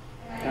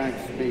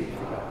 Thanks be to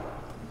God.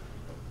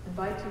 I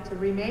invite you to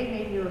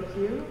remain in your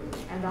pew,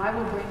 and I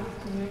will bring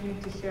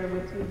communion to share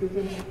with you,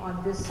 beginning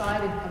on this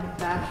side and coming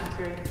back and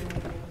sharing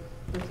communion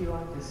with you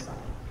on this side.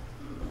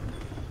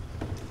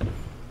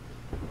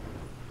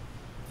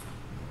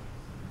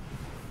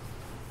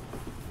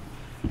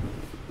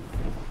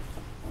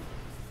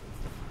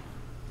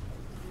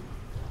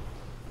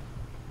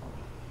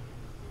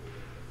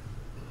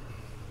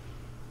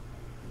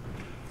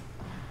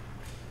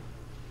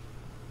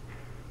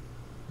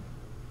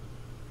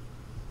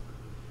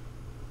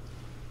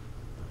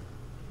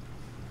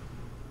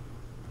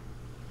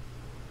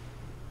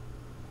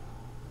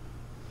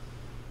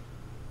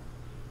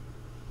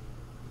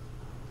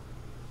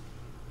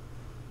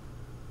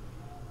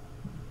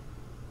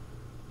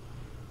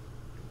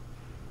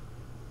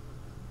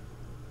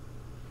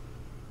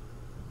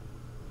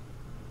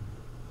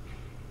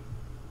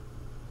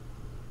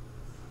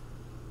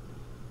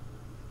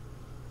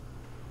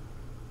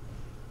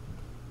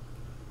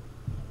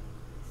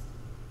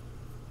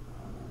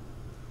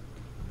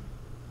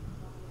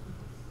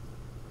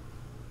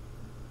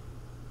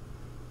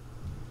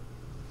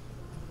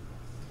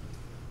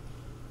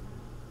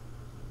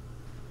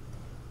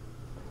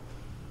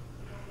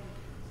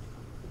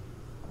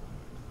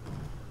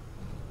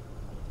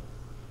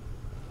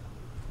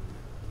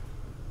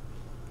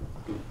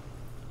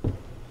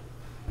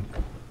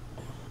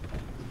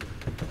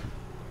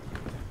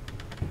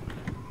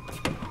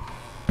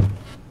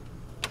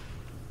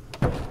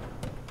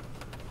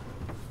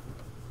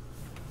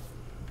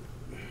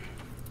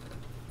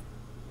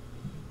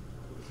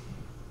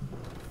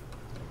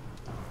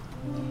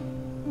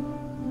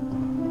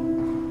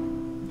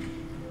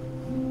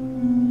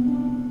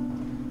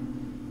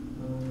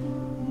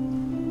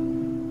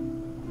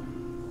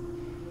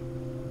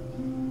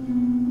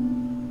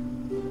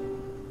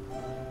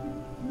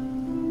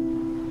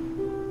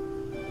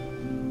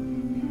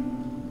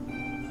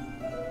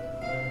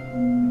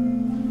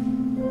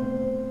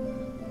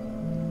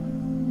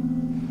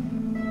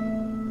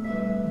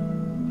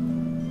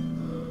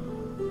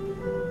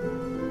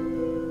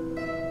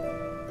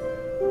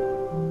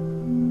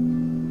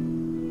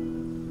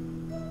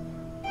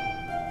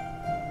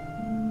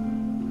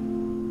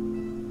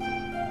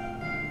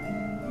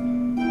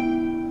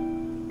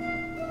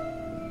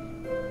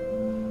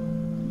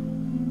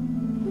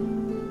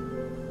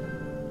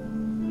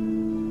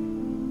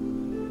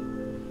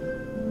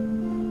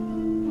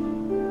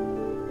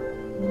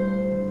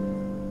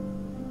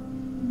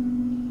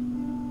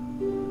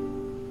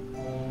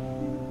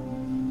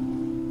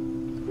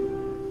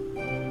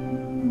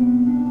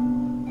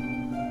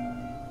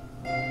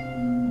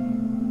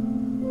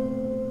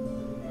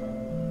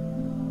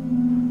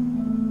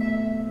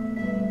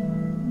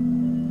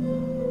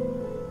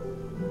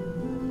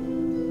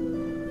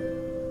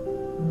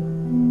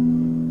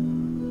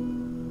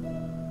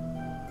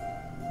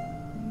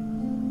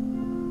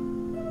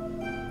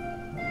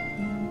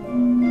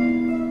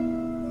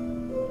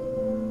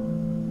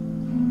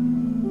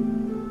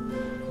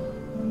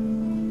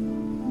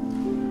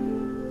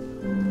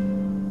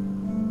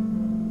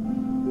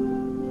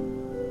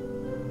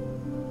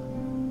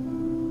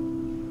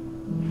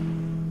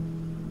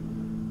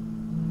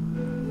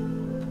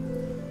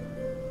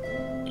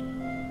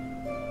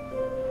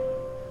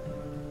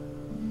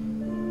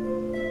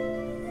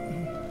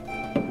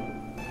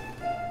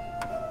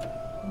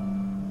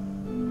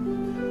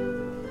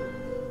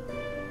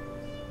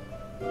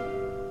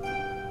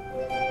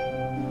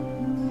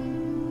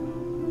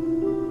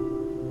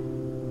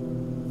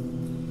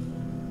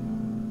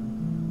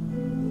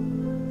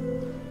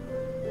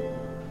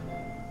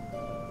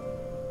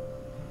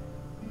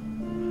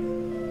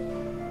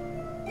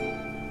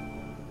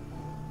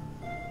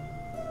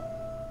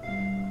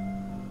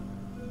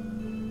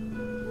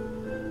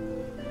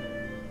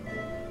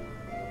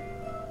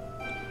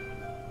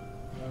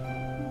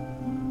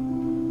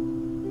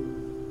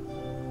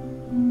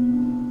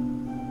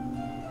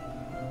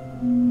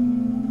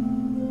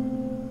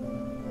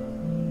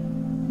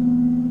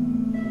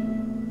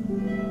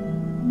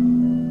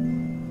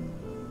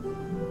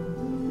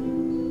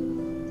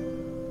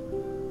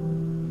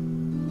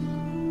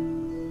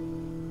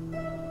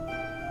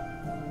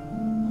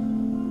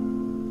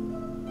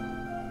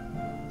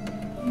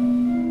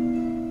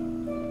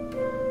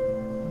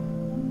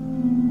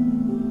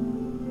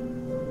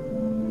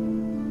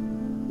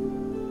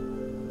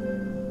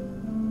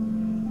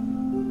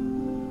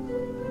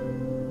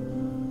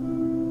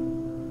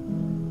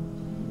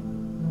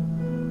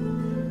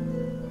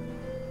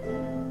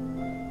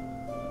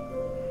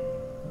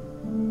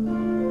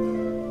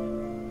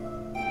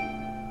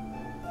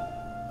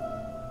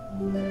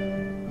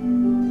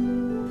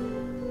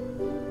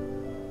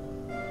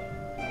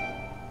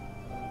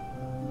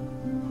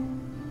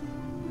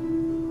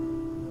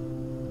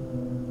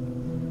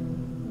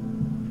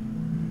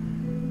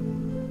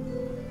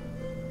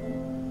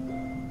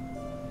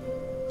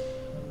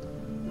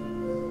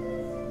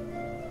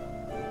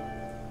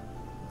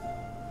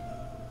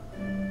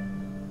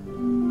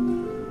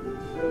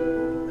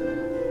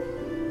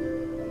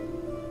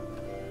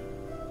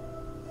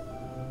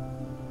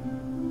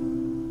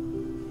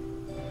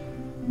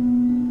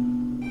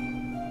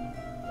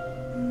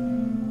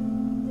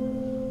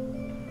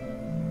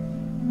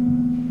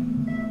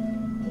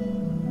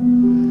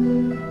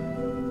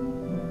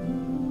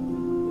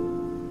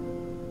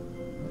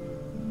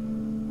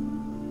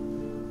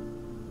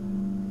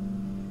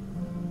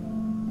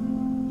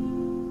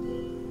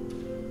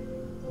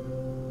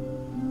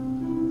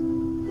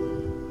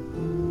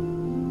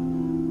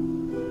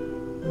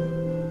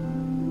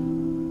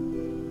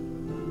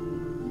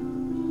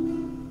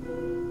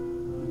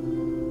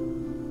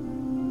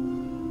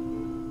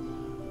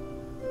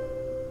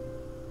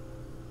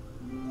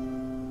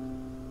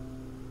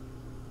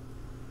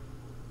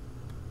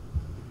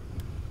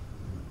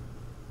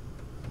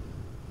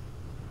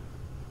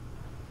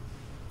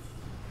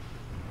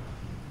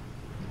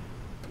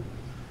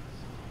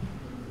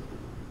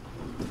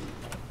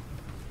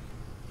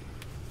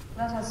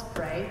 Let us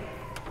pray.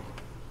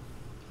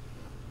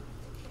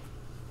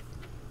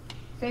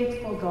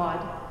 Faithful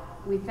God,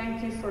 we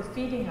thank you for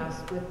feeding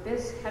us with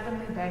this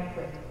heavenly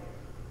banquet.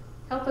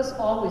 Help us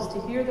always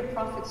to hear the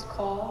prophet's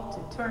call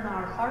to turn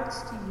our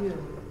hearts to you.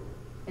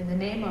 In the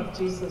name of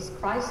Jesus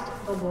Christ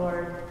the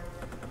Lord.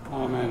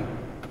 Amen.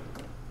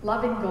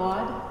 Loving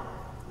God,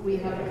 we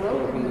have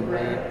broken the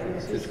bread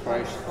which is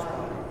Christ's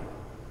body.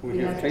 We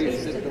have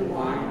tasted the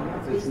wine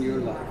of his new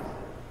life.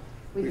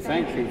 We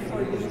thank you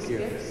for these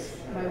gifts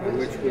by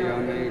which we are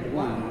made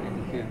one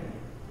in him,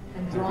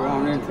 and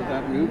drawn into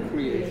that new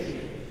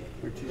creation,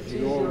 which is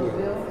your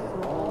will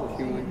for all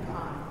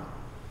humankind.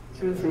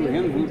 Through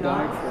him who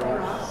died for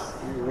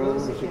us and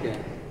rose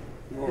again,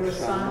 your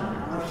Son,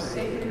 our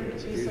Savior,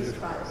 Jesus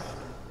Christ.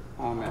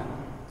 Amen.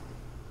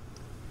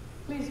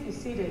 Please be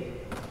seated.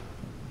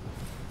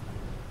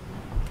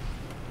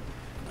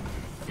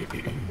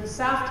 This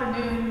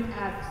afternoon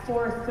at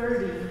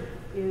 4:30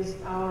 is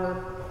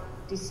our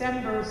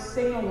December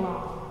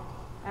sing-along,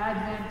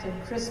 Advent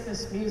and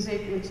Christmas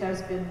music, which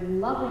has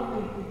been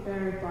lovingly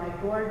prepared by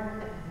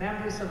Gordon and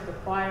members of the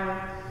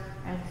choir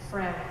and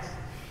friends.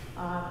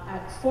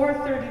 At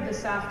 4:30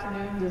 this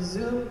afternoon, the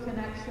Zoom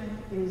connection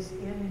is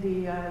in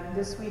the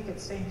this week at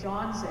St.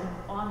 John's and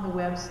on the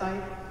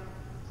website.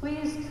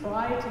 Please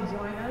try to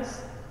join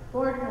us.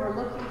 Gordon, we're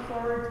looking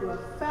forward to a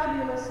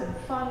fabulous and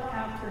fun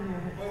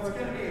afternoon. Well, it's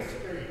going to be a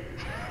screen.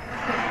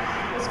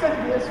 It's going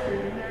to be a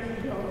screen. There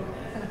you go.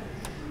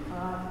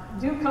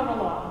 Do come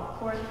along,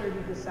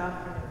 4:30 this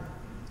afternoon.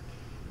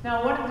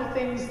 Now, one of the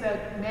things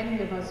that many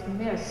of us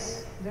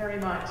miss very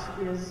much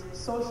is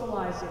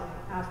socializing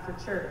after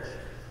church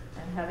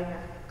and having a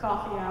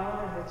coffee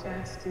hour and a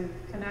chance to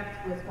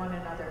connect with one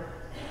another,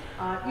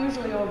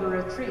 usually over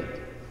a treat,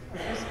 a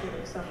biscuit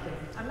or something.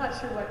 I'm not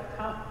sure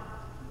how.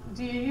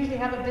 Do you usually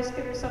have a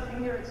biscuit or something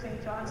here at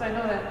St. John's? I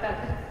know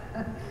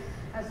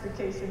that's the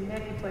case in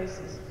many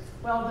places.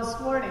 Well, this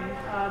morning,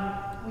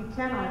 we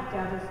cannot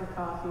gather for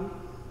coffee,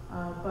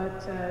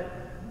 but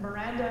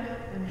Miranda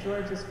and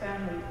George's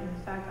family, in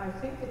fact, I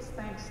think it's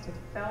thanks to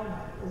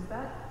Thelma, is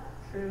that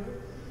true?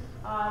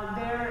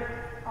 There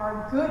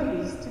are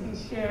goodies to be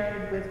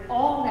shared with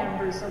all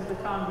members of the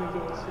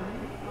congregation.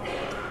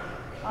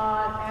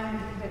 And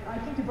I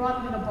think you brought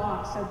them in a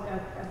box, so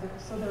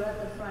they're at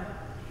the front.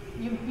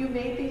 You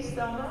made these,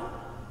 Thelma?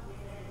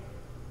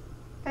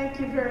 Thank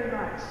you very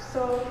much.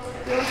 So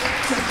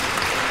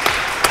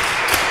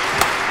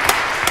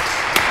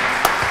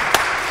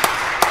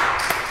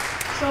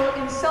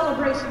in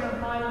celebration of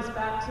Mila's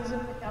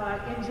baptism,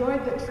 enjoy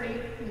the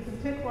treat. You can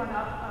pick one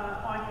up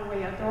on your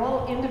way out. They're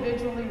all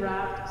individually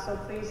wrapped, so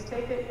please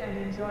take it and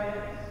enjoy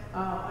it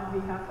on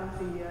behalf of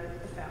the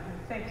family.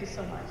 Thank you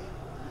so much.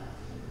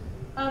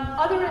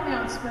 Other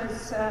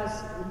announcements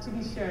to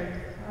be shared.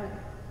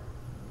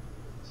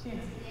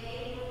 Sheena.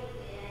 Today would have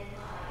been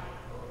my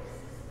older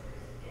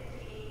sister's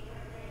 58th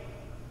birthday,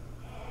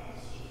 and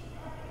she's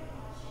very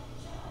much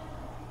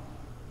enjoying.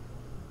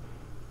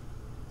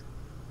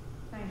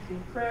 Thank you.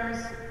 Prayers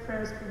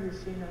for you,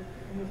 Sheena,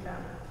 and your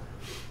family.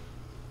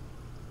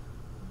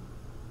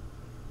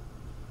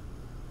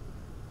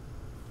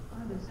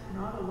 Oh, there's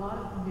not a lot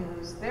of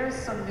news. There's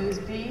some news.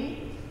 B.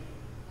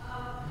 I'm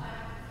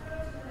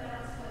thrilled to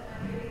announce that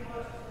I'm getting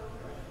much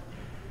closer.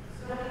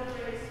 So many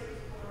races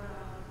for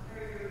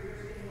very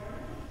Thursday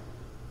morning.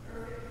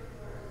 Perfect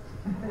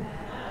for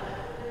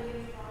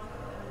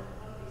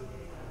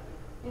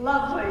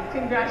Lovely.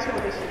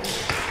 Congratulations.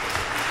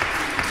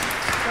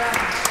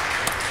 Bravo.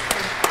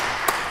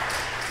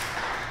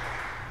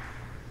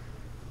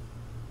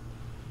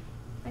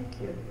 Thank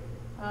you.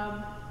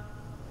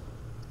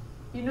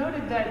 You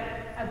noted that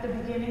at the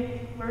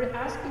beginning, we're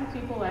asking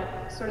people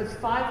at sort of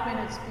 5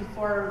 minutes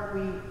before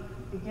we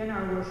begin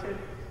our worship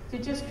to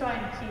just try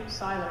and keep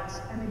silence.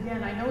 And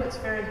again, I know it's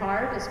very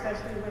hard,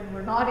 especially when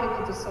we're not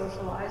able to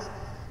socialize,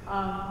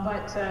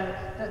 but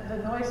the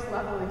noise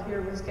level in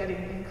here was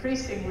getting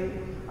increasingly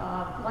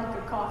like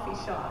a coffee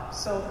shop.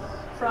 So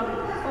from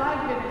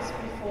 5 minutes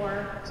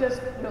before,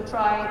 we'll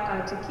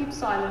try to keep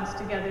silence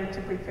together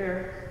to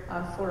prepare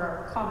for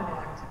our common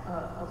act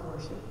of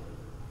worship.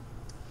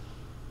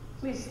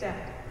 Please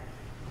stand.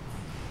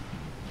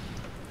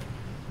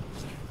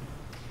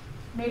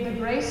 May the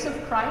grace of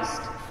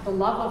Christ, the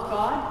love of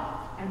God,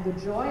 and the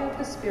joy of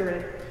the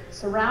Spirit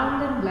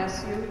surround and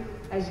bless you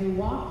as you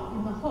walk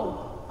in the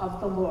hope of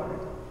the Lord.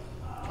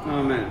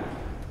 Amen.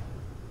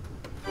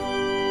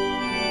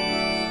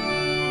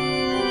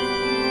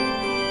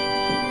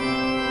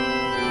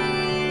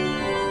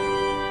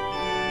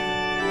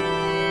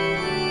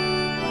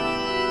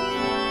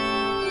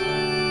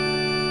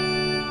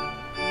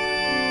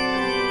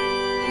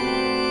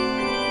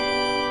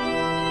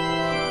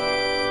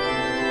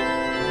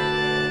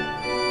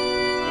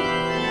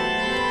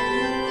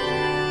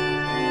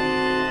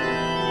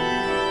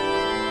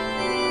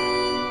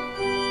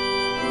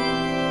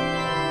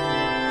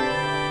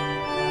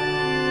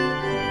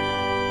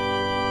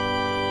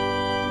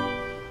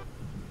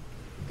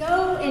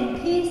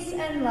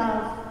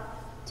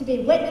 To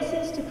be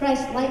witnesses to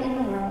Christ's light in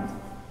the world.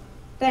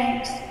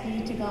 Thanks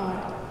be to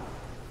God.